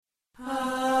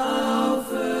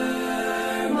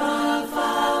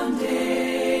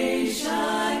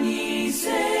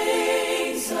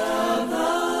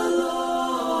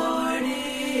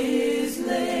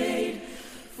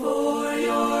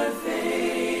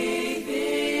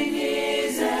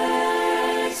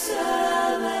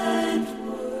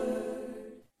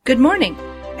Good morning,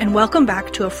 and welcome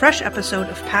back to a fresh episode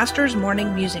of Pastor's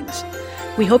Morning Musings.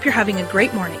 We hope you're having a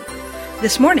great morning.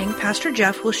 This morning, Pastor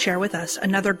Jeff will share with us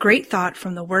another great thought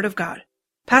from the Word of God.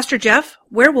 Pastor Jeff,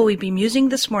 where will we be musing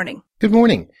this morning? Good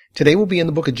morning. Today we'll be in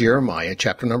the book of Jeremiah,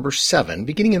 chapter number 7,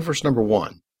 beginning in verse number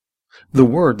 1. The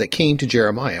word that came to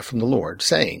Jeremiah from the Lord,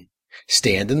 saying,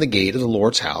 Stand in the gate of the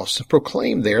Lord's house, and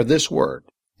proclaim there this word,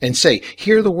 and say,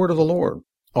 Hear the word of the Lord,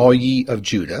 all ye of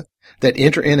Judah, that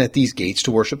enter in at these gates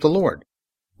to worship the Lord.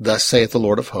 Thus saith the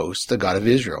Lord of hosts, the God of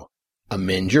Israel,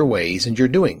 Amend your ways and your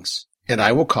doings, and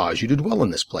I will cause you to dwell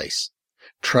in this place.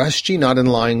 Trust ye not in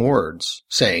lying words,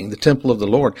 saying, The temple of the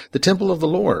Lord, the temple of the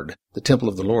Lord, the temple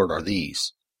of the Lord are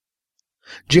these.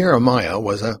 Jeremiah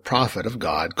was a prophet of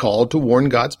God called to warn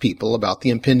God's people about the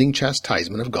impending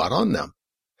chastisement of God on them.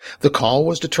 The call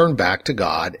was to turn back to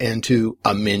God and to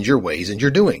amend your ways and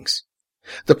your doings.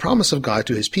 The promise of God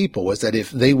to his people was that if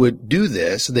they would do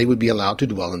this, they would be allowed to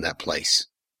dwell in that place.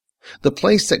 The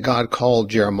place that God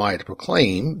called Jeremiah to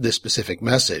proclaim this specific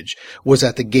message was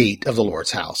at the gate of the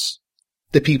Lord's house.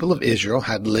 The people of Israel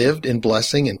had lived in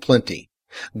blessing and plenty.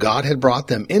 God had brought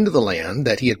them into the land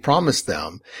that he had promised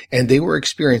them, and they were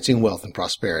experiencing wealth and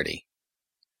prosperity.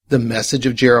 The message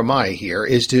of Jeremiah here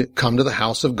is to come to the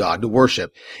house of God to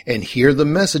worship and hear the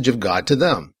message of God to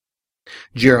them.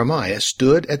 Jeremiah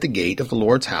stood at the gate of the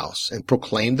Lord's house and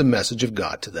proclaimed the message of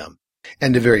God to them,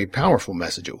 and a very powerful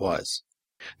message it was.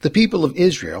 The people of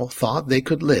Israel thought they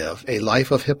could live a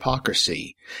life of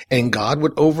hypocrisy, and God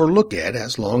would overlook it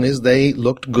as long as they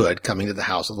looked good coming to the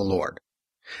house of the Lord.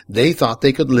 They thought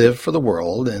they could live for the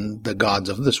world and the gods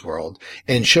of this world,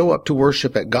 and show up to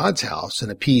worship at God's house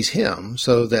and appease him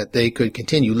so that they could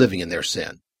continue living in their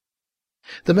sin.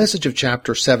 The message of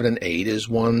chapter 7 and 8 is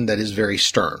one that is very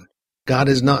stern. God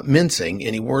is not mincing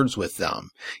any words with them.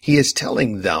 He is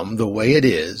telling them the way it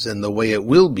is and the way it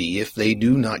will be if they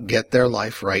do not get their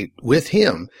life right with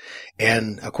him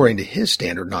and according to his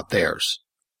standard, not theirs.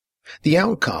 The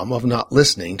outcome of not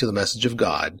listening to the message of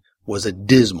God was a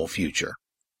dismal future.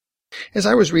 As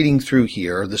I was reading through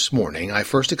here this morning, I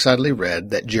first excitedly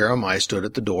read that Jeremiah stood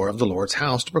at the door of the Lord's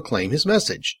house to proclaim his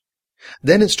message.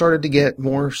 Then it started to get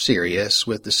more serious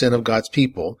with the sin of God's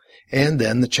people, and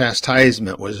then the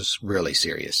chastisement was really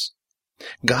serious.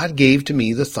 God gave to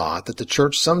me the thought that the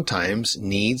church sometimes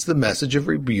needs the message of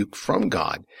rebuke from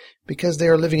God because they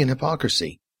are living in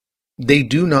hypocrisy. They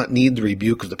do not need the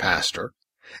rebuke of the pastor.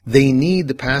 They need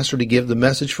the pastor to give the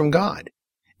message from God.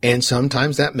 And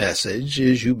sometimes that message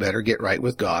is you better get right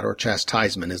with God, or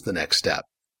chastisement is the next step.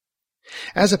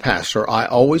 As a pastor, I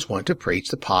always want to preach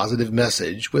the positive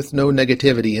message with no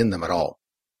negativity in them at all.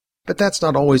 But that's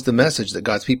not always the message that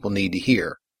God's people need to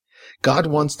hear. God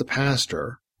wants the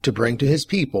pastor to bring to his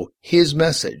people his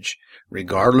message,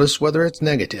 regardless whether it's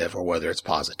negative or whether it's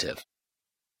positive.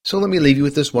 So let me leave you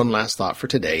with this one last thought for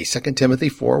today, 2 Timothy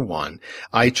 4:1.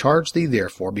 I charge thee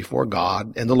therefore before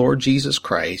God and the Lord Jesus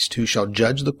Christ, who shall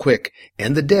judge the quick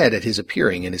and the dead at his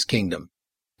appearing in his kingdom.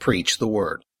 Preach the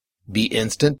word. Be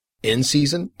instant, in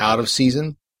season, out of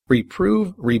season.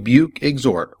 Reprove, rebuke,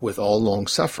 exhort with all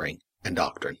long-suffering and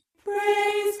doctrine.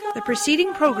 The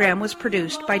preceding program was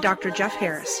produced by Dr. Jeff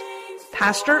Harris,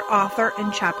 pastor, author,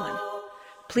 and chaplain.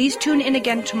 Please tune in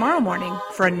again tomorrow morning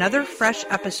for another fresh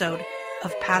episode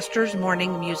of Pastor's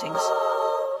Morning Musings.